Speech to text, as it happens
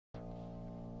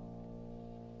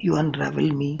You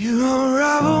unravel me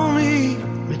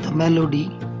with a melody.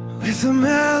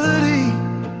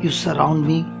 You surround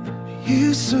me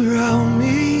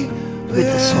with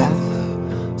a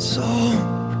song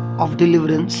of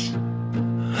deliverance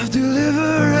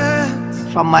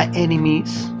from my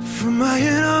enemies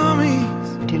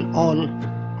till all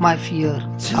my fear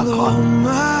are gone.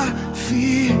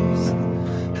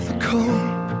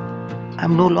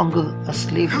 I'm no longer a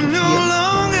slave to fear.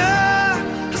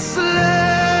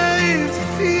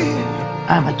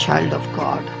 I'm a child of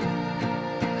God.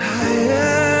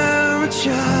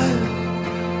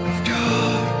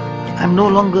 I'm no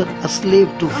longer a slave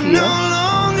to fear.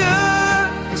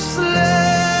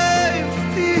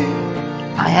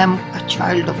 I am a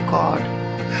child of God.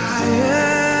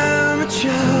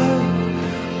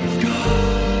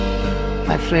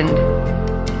 My friend,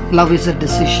 love is a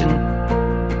decision.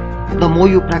 The more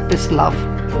you practice love,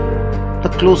 the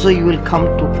closer you will come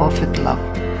to perfect love.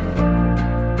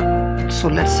 So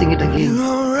let's sing it again.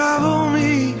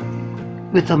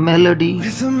 With a melody,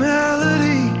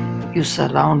 you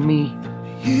surround me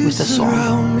with a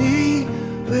song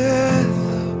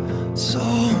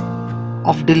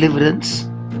of deliverance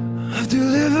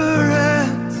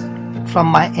from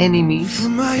my enemies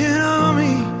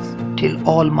till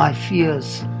all my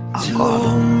fears are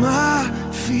gone.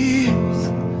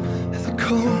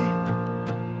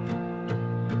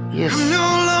 Yes,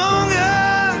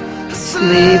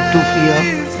 slave to fear.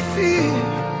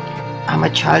 I'm a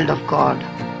child of God.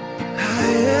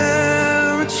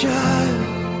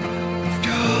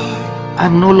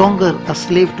 I'm no longer a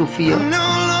slave to fear.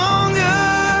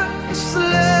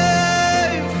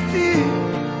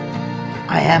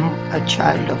 I am a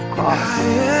child of God.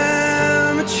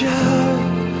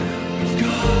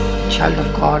 Child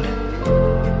of God,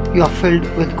 you are filled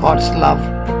with God's love.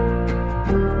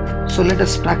 So let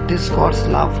us practice God's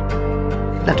love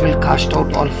that will cast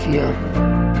out all fear.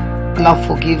 Love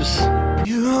forgives.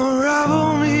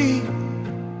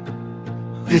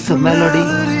 With a melody,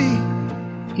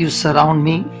 you surround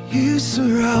me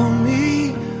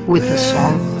with a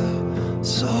song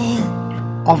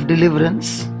of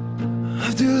deliverance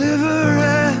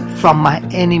from my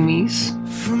enemies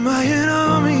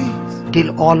till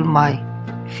all my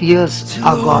fears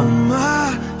are gone.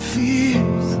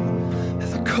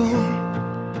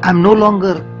 I'm no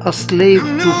longer a slave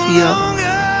to fear.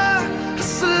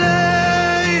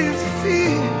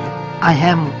 I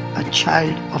am a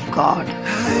child of God.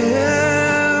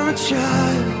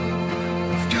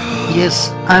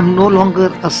 Yes, I am no longer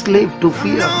a slave to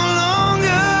fear.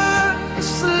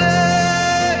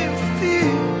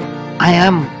 I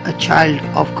am a child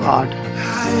of God.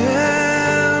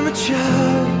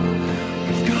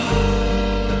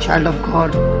 Child of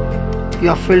God, you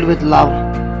are filled with love,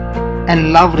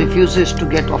 and love refuses to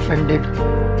get offended.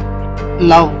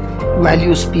 Love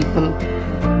values people.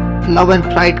 Love and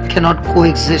pride cannot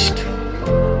coexist.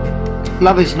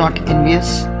 Love is not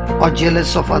envious or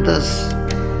jealous of others.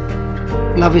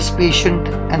 Love is patient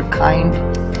and kind,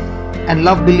 and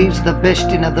love believes the best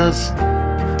in others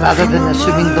rather than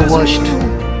assuming the worst.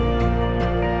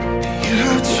 You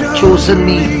have chosen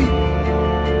me.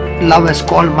 Love has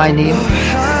called my name.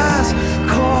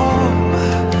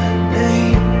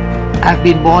 I've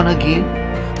been born again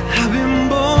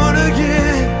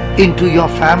into your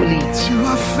family,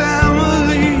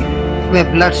 where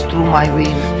blood's through my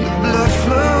veins.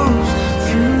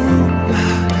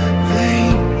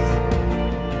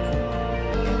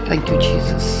 Thank you,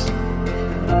 Jesus.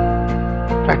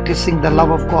 Practicing the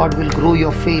love of God will grow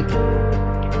your faith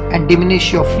and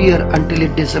diminish your fear until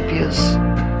it disappears.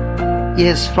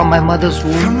 Yes, from my mother's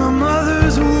womb,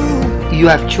 you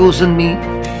have chosen me.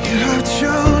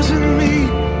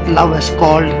 Love has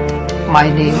called my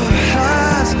name.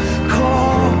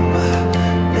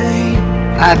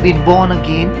 I have been born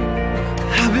again.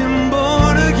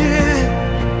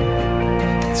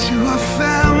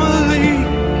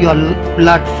 Your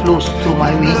blood flows through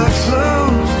my veins.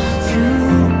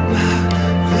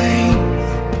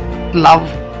 Love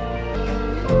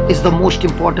is the most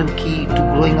important key to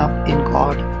growing up in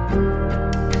God.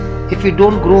 If you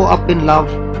don't grow up in love,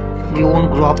 you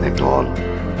won't grow up at all.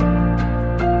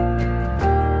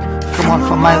 Come on,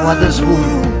 from my mother's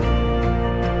womb,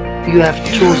 you have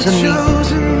chosen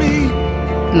me.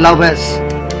 Love has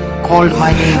called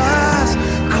my name.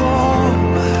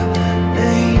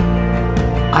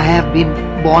 I have been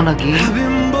born again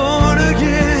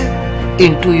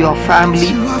into your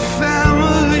family.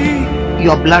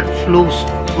 Your blood flows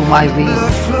through my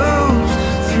veins.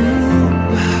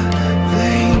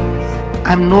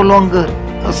 I'm no longer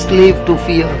a slave to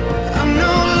fear.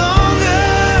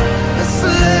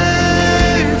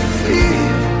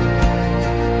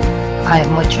 I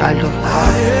am a child of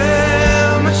God.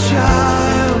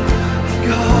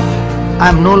 I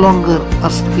am no longer a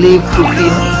slave to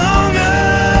fear.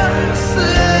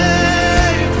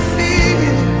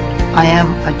 I am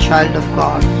a child of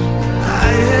God.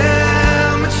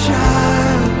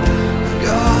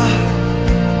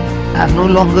 I am no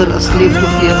longer a slave to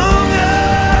fear.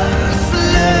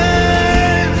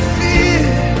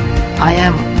 I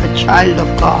am a child of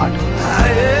God.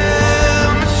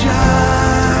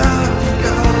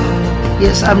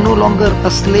 Yes, I am no longer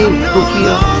a slave to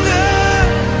fear.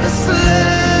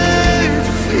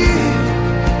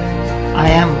 I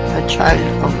am a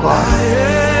child of God.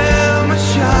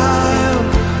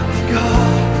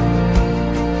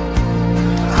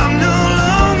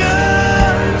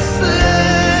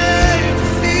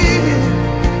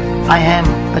 I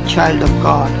am a child of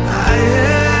God.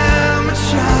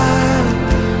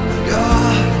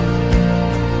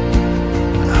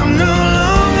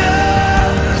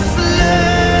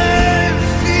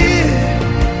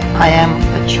 I am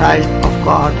a child of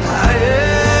God.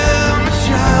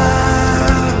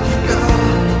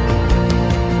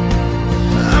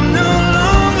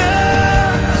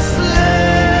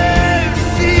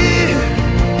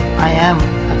 I am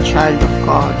a child of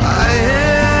God.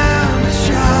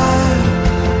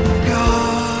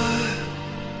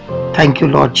 Thank you,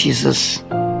 Lord Jesus.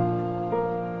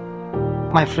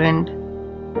 My friend,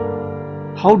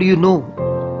 how do you know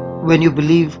when you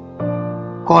believe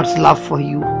God's love for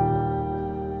you?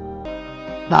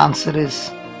 The answer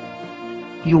is,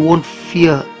 you won't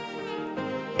fear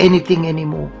anything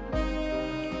anymore.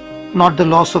 Not the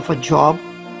loss of a job,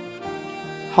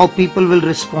 how people will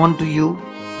respond to you,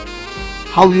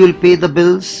 how you will pay the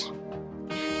bills,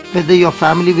 whether your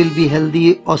family will be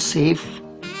healthy or safe.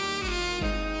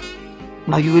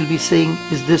 Now you will be saying,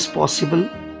 is this possible?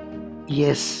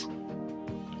 Yes,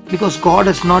 because God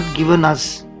has not given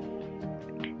us,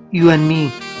 you and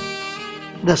me,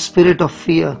 the spirit of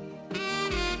fear.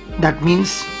 That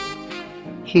means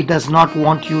He does not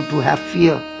want you to have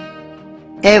fear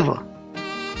ever.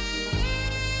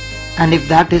 And if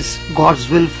that is God's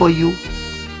will for you,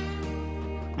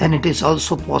 then it is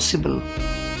also possible.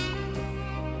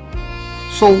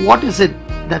 So what is it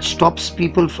that stops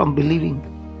people from believing?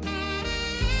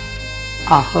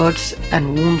 Our hurts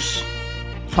and wounds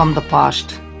from the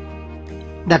past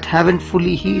that haven't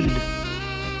fully healed,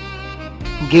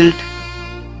 guilt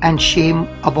and shame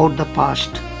about the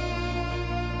past,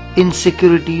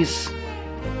 insecurities,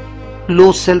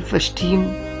 low self-esteem,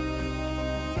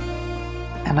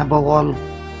 and above all,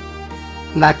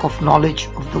 lack of knowledge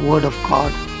of the Word of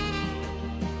God.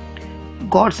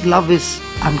 God's love is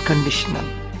unconditional.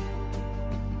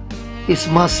 His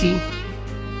mercy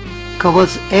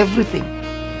covers everything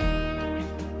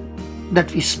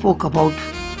that we spoke about,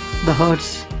 the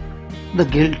hurts, the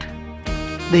guilt,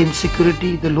 the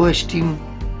insecurity, the low esteem,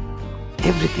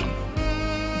 everything.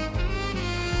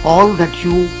 All that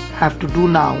you have to do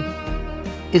now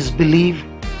is believe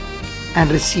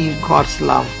and receive God's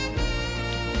love.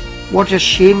 What a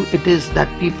shame it is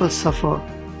that people suffer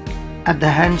at the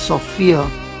hands of fear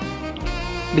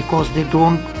because they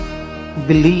don't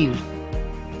believe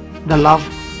the love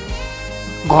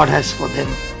God has for them.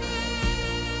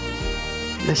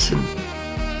 Listen,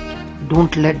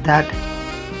 don't let that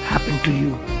happen to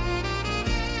you.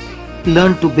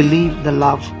 Learn to believe the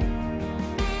love.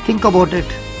 Think about it.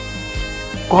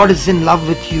 God is in love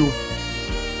with you.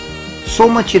 So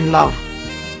much in love.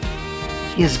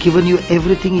 He has given you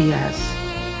everything He has.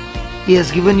 He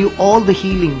has given you all the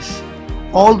healings,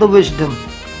 all the wisdom,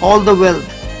 all the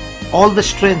wealth, all the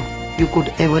strength you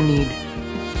could ever need.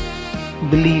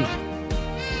 Believe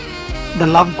the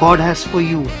love God has for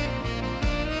you.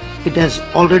 It has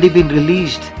already been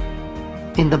released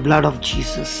in the blood of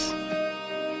Jesus.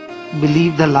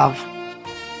 Believe the love.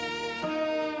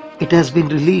 It has been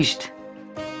released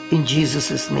in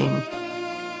Jesus' name.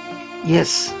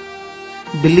 Yes,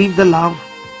 believe the love.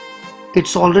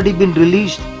 It's already been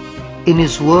released in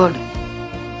His Word.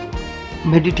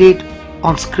 Meditate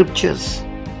on scriptures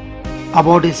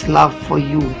about His love for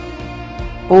you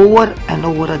over and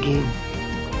over again.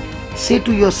 Say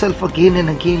to yourself again and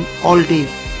again all day,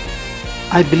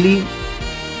 I believe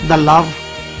the love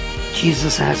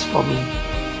Jesus has for me.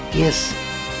 Yes,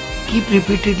 keep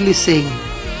repeatedly saying,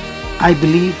 I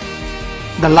believe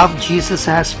the love Jesus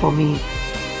has for me.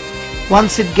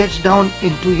 Once it gets down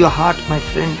into your heart, my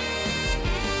friend,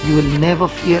 you will never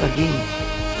fear again.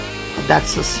 But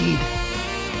that's a seed.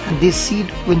 And this seed,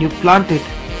 when you plant it,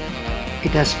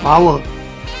 it has power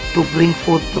to bring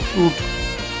forth the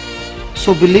fruit.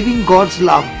 So believing God's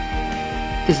love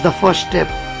is the first step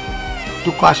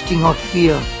to casting out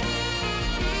fear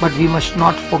But we must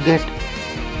not forget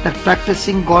that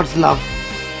practicing God's love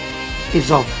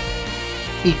is of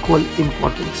equal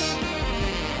importance.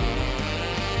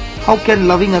 How can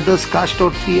loving others cast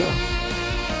out fear?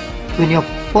 When you are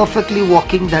perfectly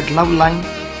walking that love line,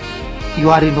 you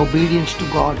are in obedience to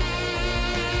God.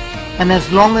 And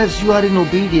as long as you are in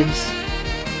obedience,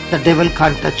 the devil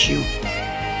can't touch you.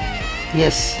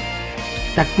 Yes,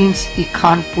 that means he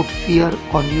can't put fear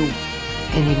on you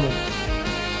anymore.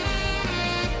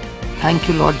 Thank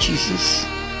you, Lord Jesus.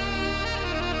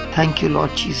 Thank you,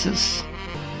 Lord Jesus.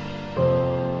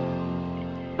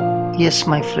 Yes,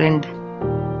 my friend,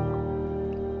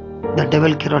 the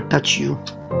devil cannot touch you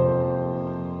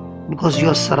because you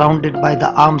are surrounded by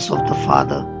the arms of the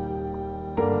Father.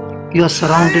 You are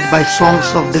surrounded by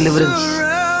songs of deliverance.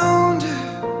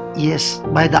 Yes,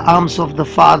 by the arms of the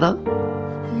Father.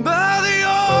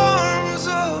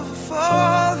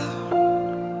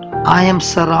 I am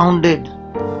surrounded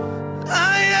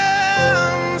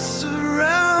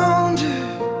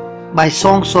by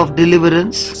songs of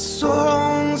deliverance.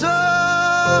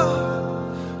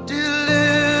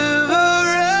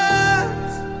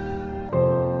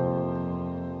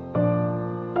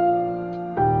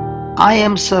 I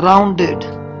am surrounded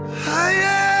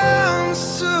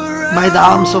by the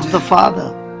arms of the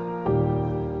Father.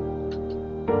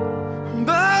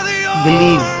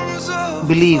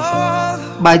 Believe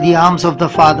by the arms of the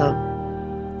Father.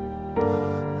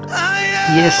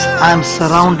 Yes, I am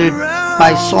surrounded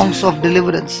by songs of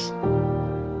deliverance.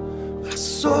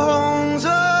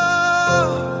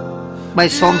 By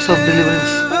songs of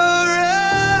deliverance.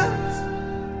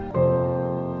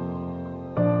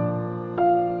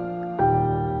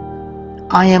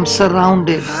 I am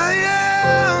surrounded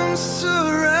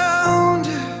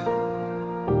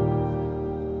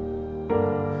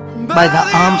by the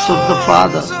arms of the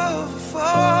Father.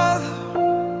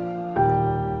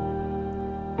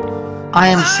 I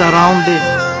am surrounded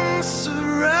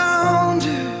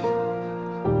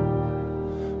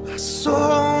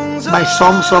by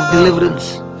songs of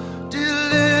deliverance.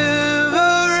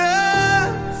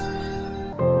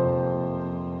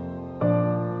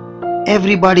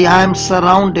 Everybody, I am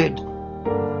surrounded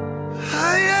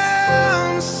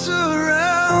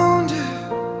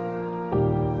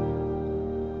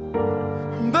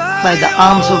by the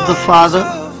arms of the Father.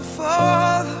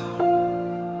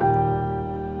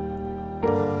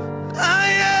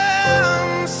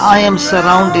 I am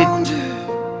surrounded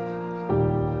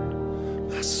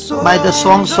by the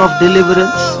songs of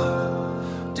deliverance.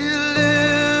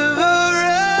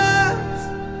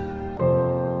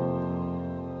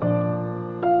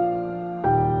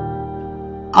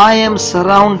 I am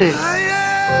surrounded.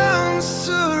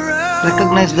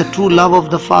 Recognize the true love of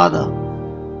the Father.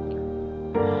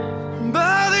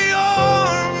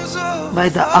 By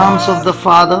the arms of the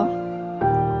Father.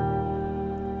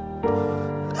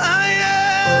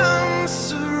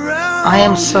 I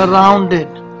am surrounded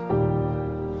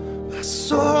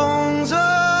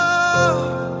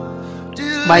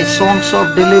by songs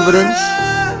of deliverance.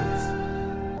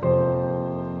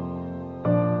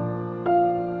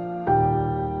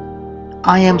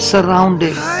 I am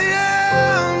surrounded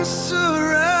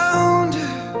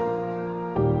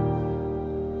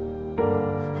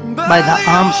by the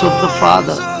arms of the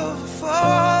Father.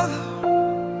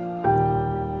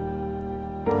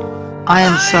 I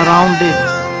am surrounded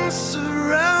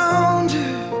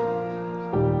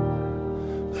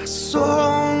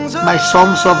by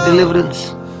songs of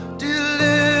deliverance.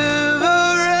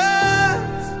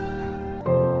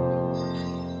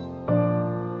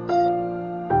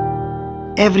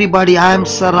 Everybody, I am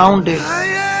surrounded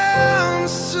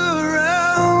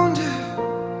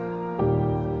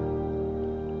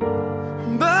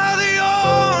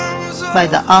by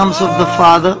the arms of the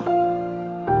Father.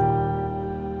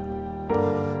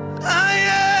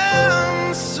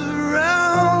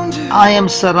 I am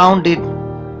surrounded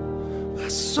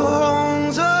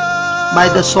by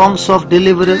the songs of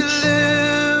deliverance.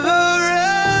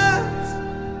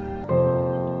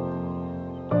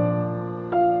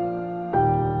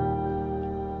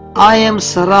 I am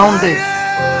surrounded.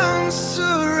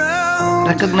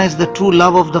 Recognize the true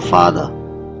love of the Father.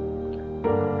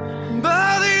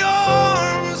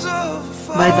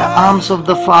 By the arms of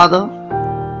the Father.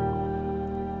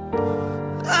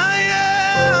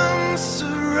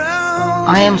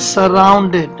 I am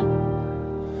surrounded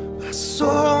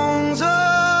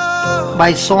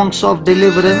by songs of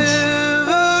deliverance.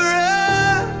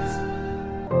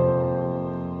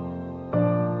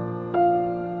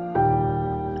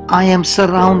 I am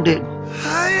surrounded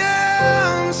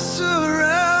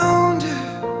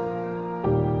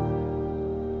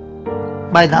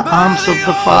by the arms of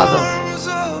the Father.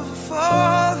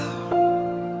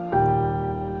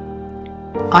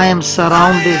 I am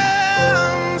surrounded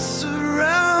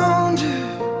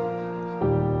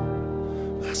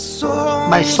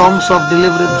by songs of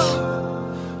deliverance.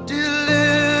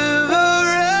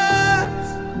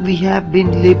 We have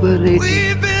been liberated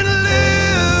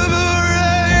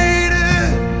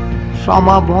from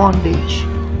our bondage.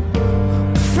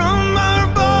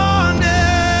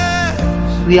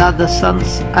 We are the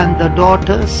sons and the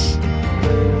daughters.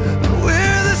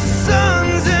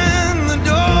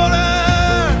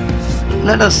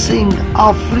 Let us sing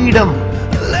our freedom.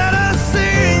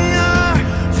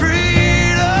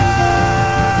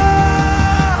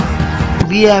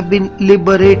 We have been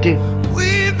liberated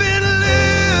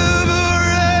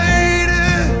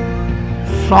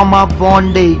from our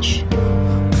bondage.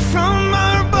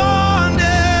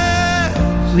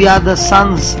 We are the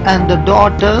sons and the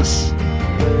daughters.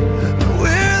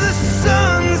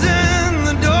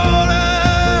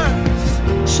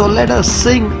 So let us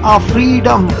sing our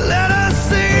freedom.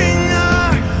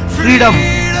 Freedom.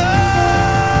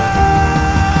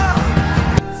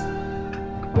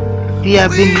 We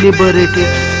have been liberated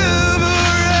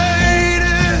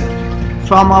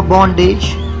from our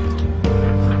bondage.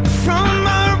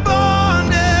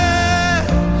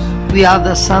 We are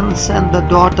the sons and the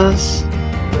daughters.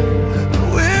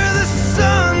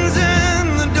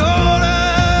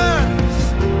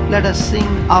 Let us sing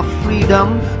our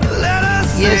freedom.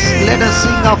 Yes, let us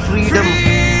sing our freedom.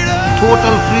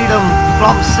 Total freedom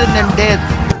from sin and death.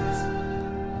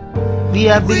 We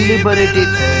have been liberated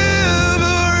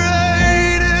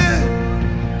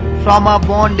from our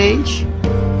bondage.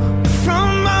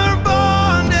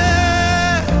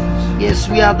 Yes,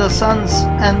 we are the sons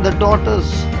and the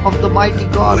daughters of the mighty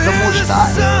God, the Most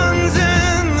High.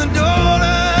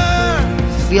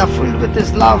 We are filled with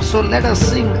His love, so let us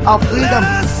sing our freedom.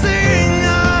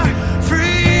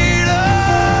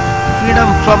 Freedom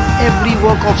from every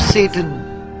work of Satan.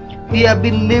 We have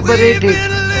been liberated.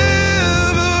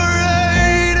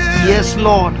 Yes,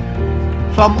 Lord,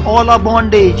 from all our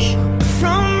bondage.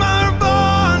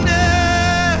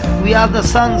 We are the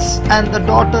sons and the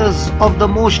daughters of the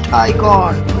Most High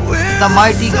God, the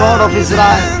mighty God of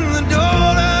Israel.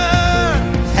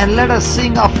 And let us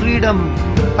sing our freedom,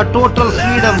 a total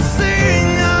freedom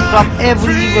from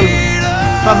every evil,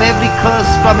 from every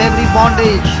curse, from every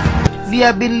bondage. We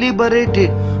have been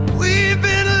liberated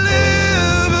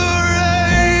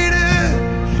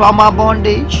from our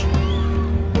bondage.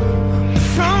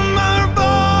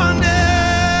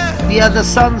 We are the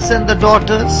sons and the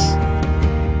daughters.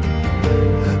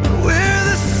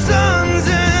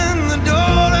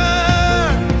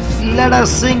 Let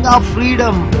us sing our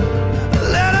freedom.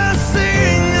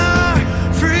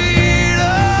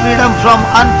 Freedom from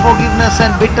unforgiveness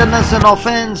and bitterness and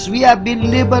offense. We have been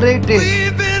liberated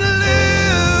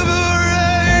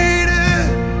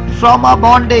from our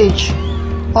bondage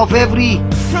of every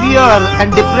fear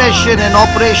and depression and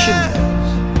oppression.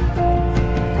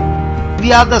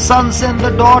 We are the sons and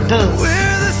the daughters.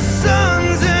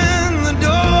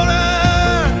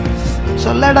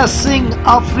 So let us sing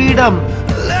our freedom.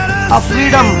 Our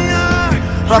freedom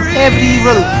from every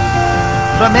evil,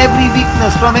 from every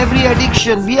weakness, from every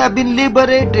addiction. We have been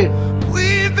liberated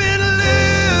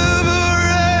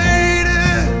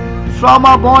from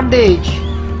our bondage.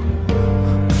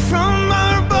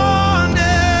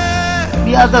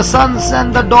 We are the sons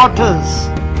and the daughters.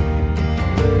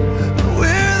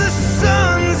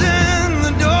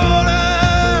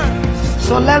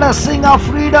 So let us sing our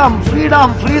freedom,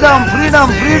 freedom, freedom, freedom,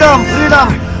 freedom,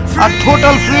 freedom. A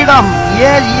total freedom.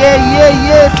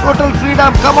 Yeah, total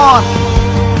freedom. Come on.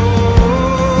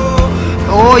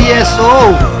 Oh yes,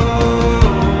 oh.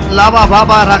 Lava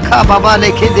baba rakha baba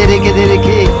lekhe dere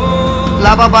ke.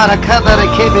 Lava baba rakha da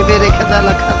rakhe bebe rekha da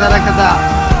lakha da rakha da.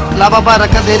 Lava baba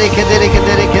rakha dere ke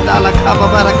da lakha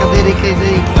baba rakha dere ke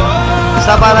de.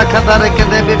 Saba rakha da rakhe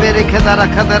de bebe rekha da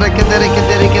rakha da rakhe dere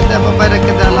ke da baba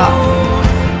rakha da la.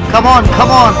 Come on, come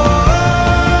on.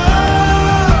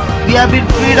 We have been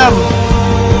freedom.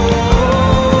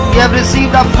 We have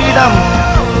received our freedom.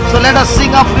 So let us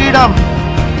sing our freedom.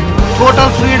 Total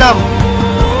freedom.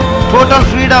 Total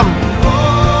freedom.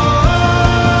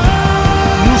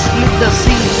 You split the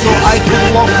sea so I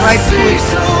could walk right through it.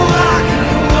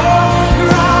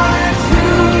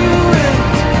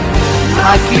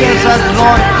 My fears are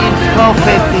drawn in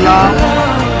perfect love.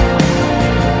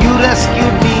 You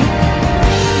rescued me.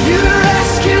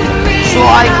 So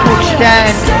I could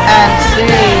stand and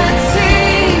say,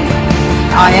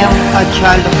 I am a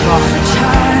child of God.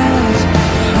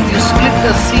 You split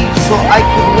the sea so I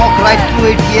could walk right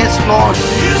through it. Yes, Lord.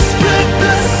 You split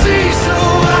the sea so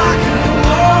I can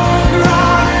walk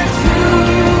right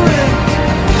through it.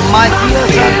 My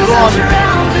fears are gone.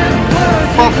 drowned in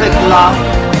Perfect love.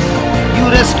 You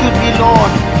rescued me,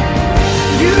 Lord,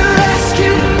 You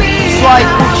rescued me. so I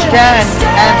could stand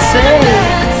and say,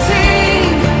 and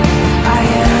sing. I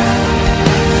am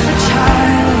a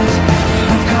child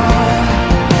of God.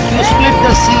 you split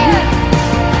the sea.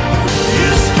 You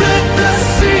split the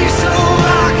sea so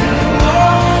I can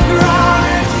walk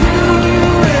right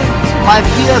through it. My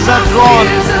fears are drawn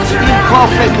in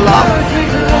perfect love.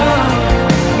 Perfect love.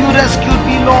 You rescued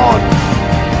me, Lord,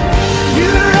 You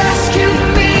rescued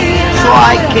me and so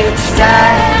I can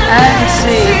stand and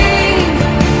say, sing.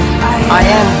 I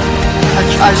am a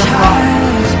child of God.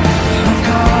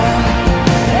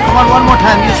 Come on, one more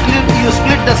time. You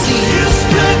split the sea. You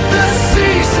split the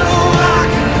sea so I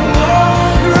can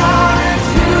walk right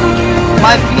through it.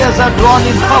 My fears are drawn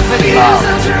in perfect love. Fears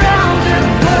are drowned in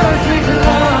perfect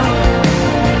love.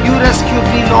 You rescued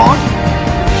me, Lord,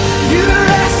 You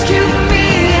rescued me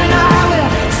and I will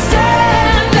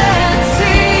stand and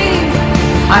sing.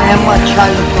 I am a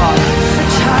child of God. A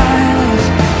child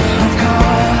of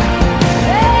God.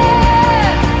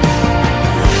 Yeah.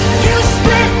 You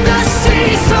split the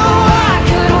sea so I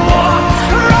could walk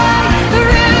right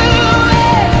through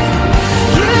it.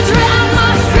 You drowned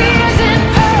my fears in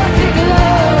perfect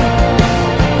love.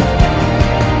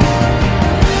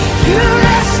 You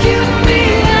rescued me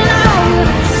and I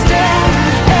will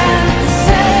stand and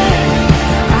say,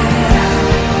 I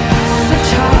am a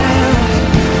child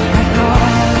of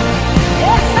God.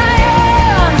 Yes, I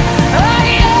am. I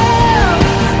am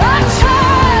a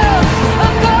child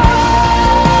of God.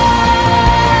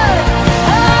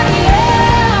 I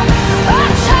am a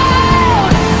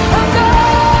child of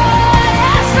God.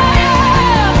 Yes, I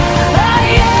am. I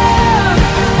am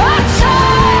a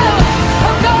child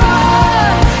of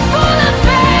God. Full of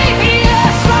faith.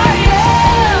 Yes, I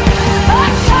am a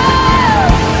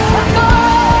child of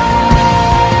God.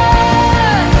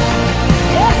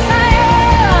 Yes, I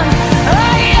am.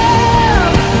 I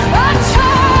am a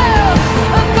child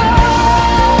of God.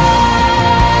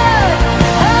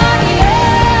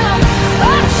 I am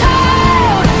a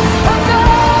child of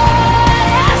God.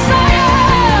 Yes,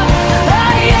 I am.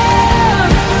 I am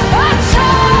a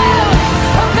child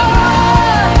of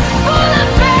God. Full of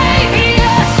faith.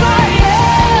 Yes, I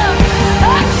am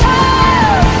a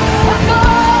child of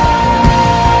God.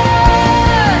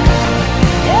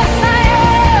 Yes, I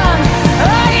am.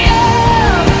 I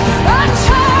am a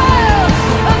child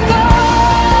of God.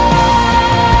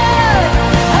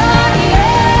 I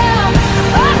am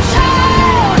a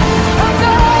child of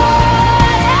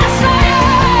God. Yes, I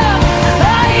am.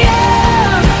 I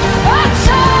am a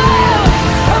child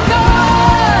of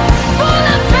God. Full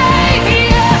of faith.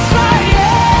 Yes, I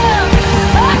am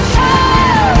a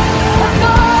child of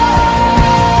God.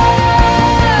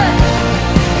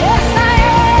 Yes, I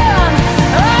am.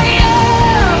 I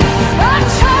am a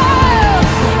child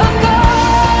of God.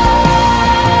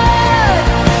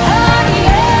 I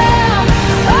am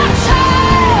a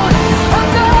child of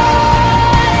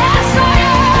God. Yes, I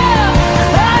am.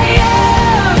 I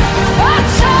am a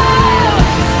child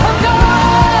of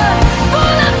God.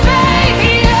 Full of faith.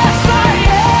 Yes, I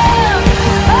am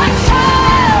a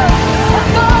child of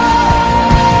God.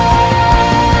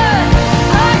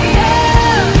 I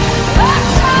am a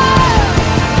child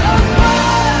of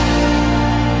God.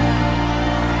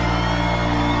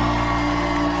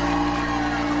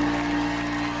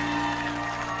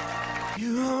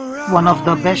 One of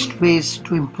the best ways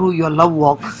to improve your love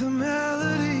walk The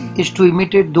melody is to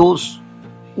imitate those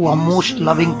who are most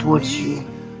loving towards you.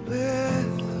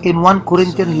 In 1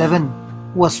 Corinthians 11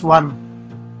 verse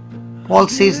 1, Paul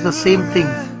says the same thing.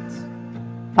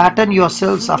 Pattern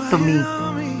yourselves after me.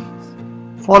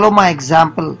 Follow my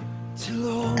example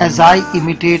as I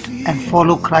imitate and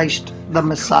follow Christ the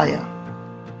Messiah.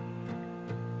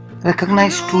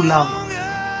 Recognize true love.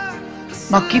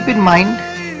 Now keep in mind,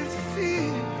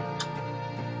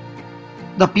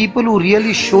 the people who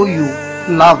really show you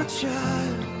love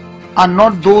are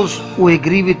not those who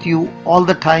agree with you all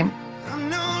the time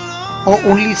or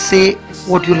only say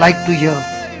what you like to hear.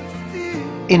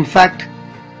 In fact,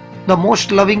 the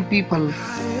most loving people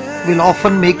will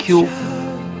often make you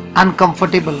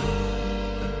uncomfortable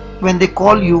when they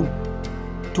call you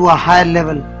to a higher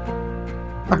level.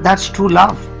 But that's true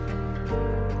love.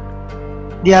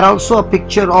 They are also a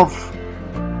picture of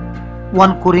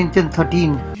 1 Corinthians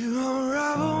 13.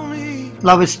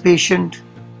 Love is patient,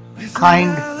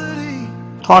 kind,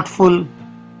 thoughtful,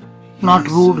 not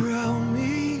rude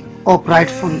or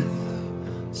prideful,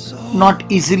 not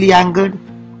easily angered,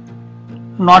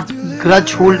 not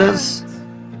grudge holders.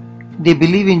 They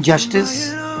believe in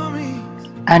justice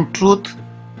and truth,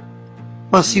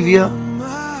 persevere,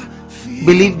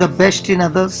 believe the best in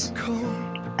others,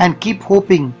 and keep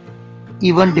hoping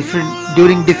even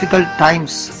during difficult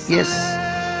times. Yes.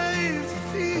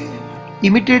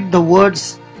 Imitate the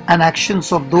words and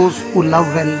actions of those who love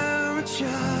well.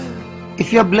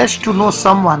 If you are blessed to know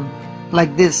someone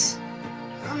like this,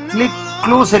 pay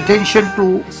close attention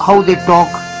to how they talk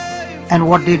and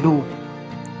what they do.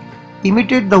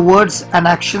 Imitate the words and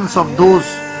actions of those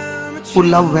who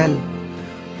love well.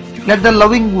 Let the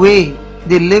loving way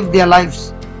they live their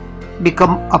lives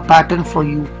become a pattern for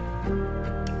you.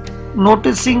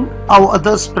 Noticing how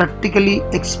others practically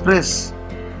express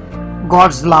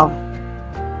God's love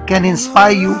can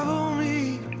inspire you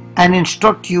and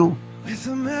instruct you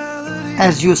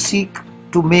as you seek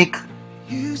to make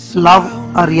love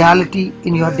a reality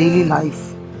in your daily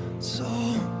life.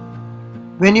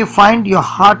 When you find your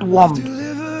heart warmed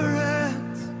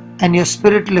and your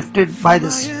spirit lifted by the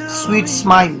sweet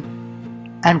smile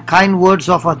and kind words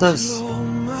of others,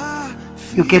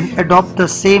 you can adopt the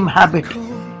same habit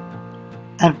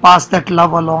and pass that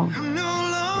love along.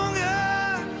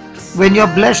 When you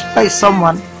are blessed by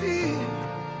someone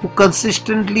who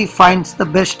consistently finds the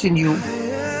best in you,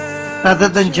 rather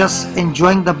than just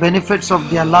enjoying the benefits of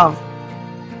their love,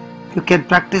 you can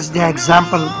practice their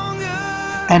example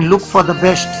and look for the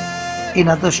best in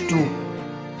others too.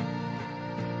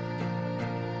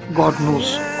 God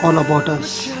knows all about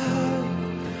us,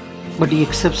 but He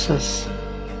accepts us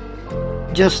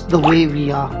just the way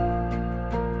we are.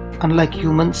 Unlike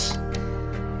humans,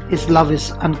 His love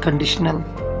is unconditional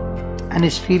and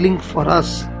His feeling for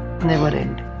us never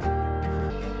end.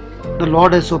 The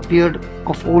Lord has appeared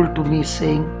of old to me,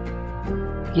 saying,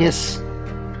 "Yes,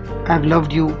 I have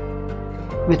loved you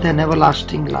with an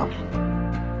everlasting love.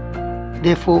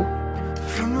 Therefore,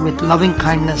 with loving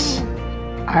kindness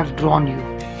I have drawn you."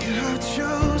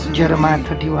 Jeremiah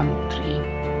 31:3.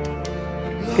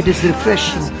 It is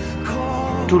refreshing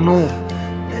to know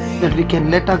that we can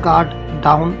let our guard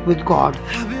down with God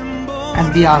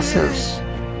and be ourselves,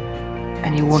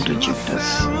 and He won't reject us.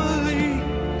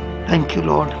 Thank you,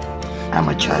 Lord. I'm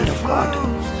a child of God.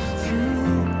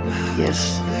 Yes.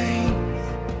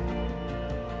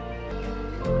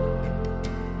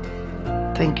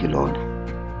 Thank you, Lord.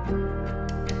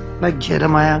 Like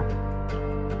Jeremiah,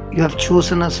 you have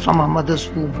chosen us from our mother's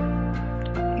womb.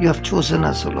 You have chosen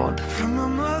us, O Lord.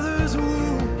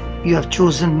 You have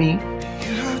chosen me.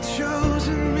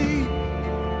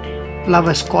 Love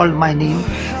has called my name.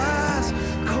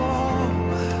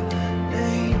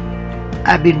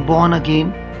 I've been born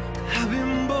again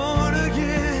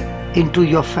into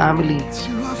your family.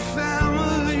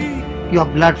 Your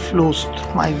blood flows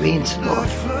through my veins, Lord.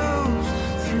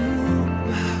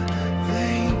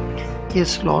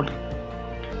 Yes, Lord.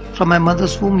 From my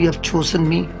mother's womb you have chosen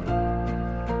me,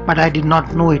 but I did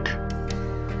not know it.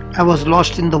 I was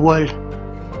lost in the world,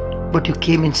 but you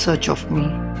came in search of me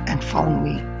and found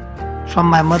me. From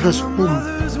my mother's womb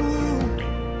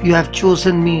you have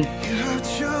chosen me.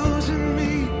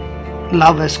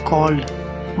 Love has called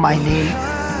my name.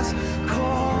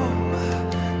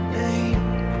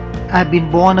 I've been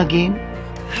born again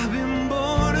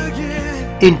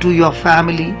into your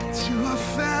family.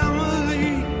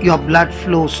 Your blood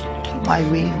flows through my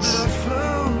veins.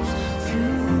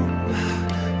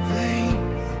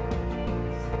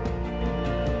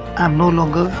 I'm no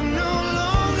longer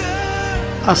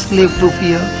a slave to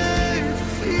fear.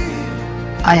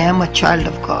 I am a child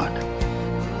of God.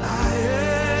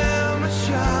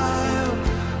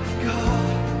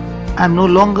 I'm no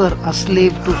longer a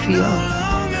slave to fear.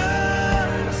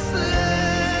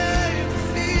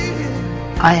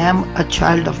 I am a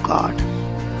child of God.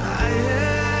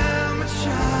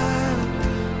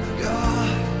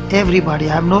 Everybody,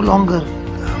 I'm no longer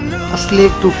a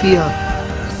slave to fear.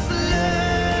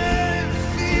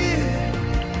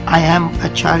 I am a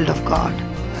child of God.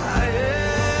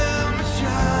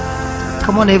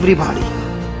 Come on, everybody.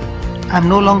 I'm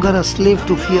no longer a slave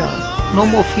to fear. No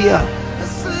more fear.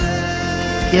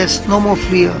 Yes, no more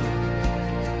fear.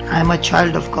 I am a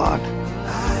child of God.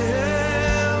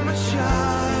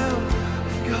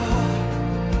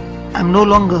 I'm no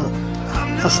longer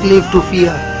a slave to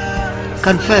fear.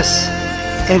 Confess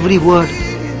every word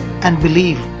and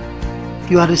believe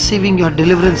you are receiving your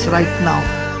deliverance right now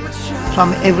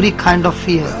from every kind of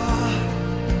fear.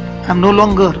 I'm no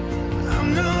longer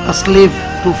a slave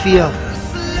to fear.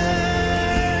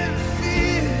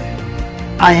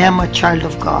 I am a child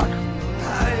of God.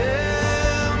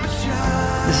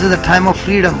 This is the time of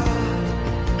freedom.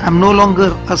 I'm no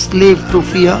longer a slave to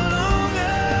fear.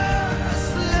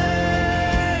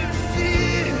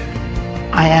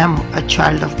 I am a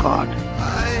child of God.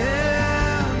 I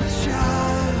am a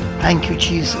child. Thank you,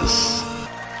 Jesus.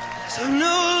 I'm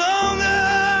no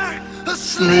longer a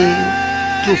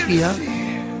Slave to fear. fear.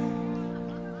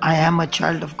 I am a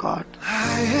child of God.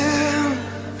 I am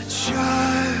a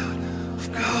child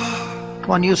of God.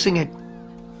 Come on, you sing it.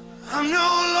 I'm no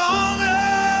longer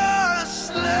a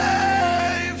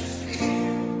slave to fear.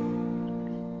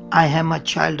 I am a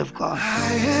child of God.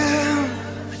 I am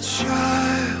a child.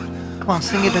 Come on,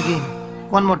 sing it again.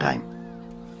 One more time.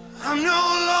 I'm no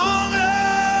longer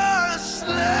a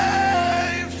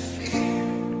slave to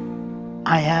fear.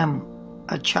 I am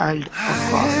a child of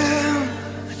I God. am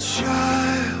a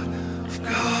child of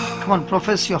God. Come on,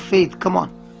 profess your faith. Come on.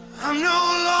 I'm no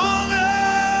longer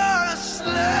a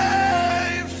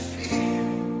slave to fear.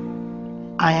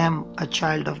 I am a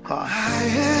child of God. I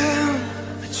am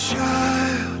a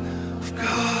child of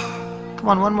God. Come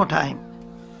on, one more time.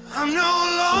 I'm no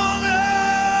longer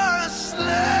a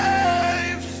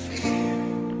slave to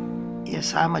fear.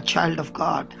 Yes, I am a child of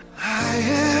God. I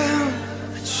am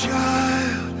a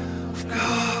child of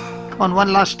God. Come on,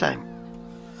 one last time.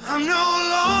 I'm no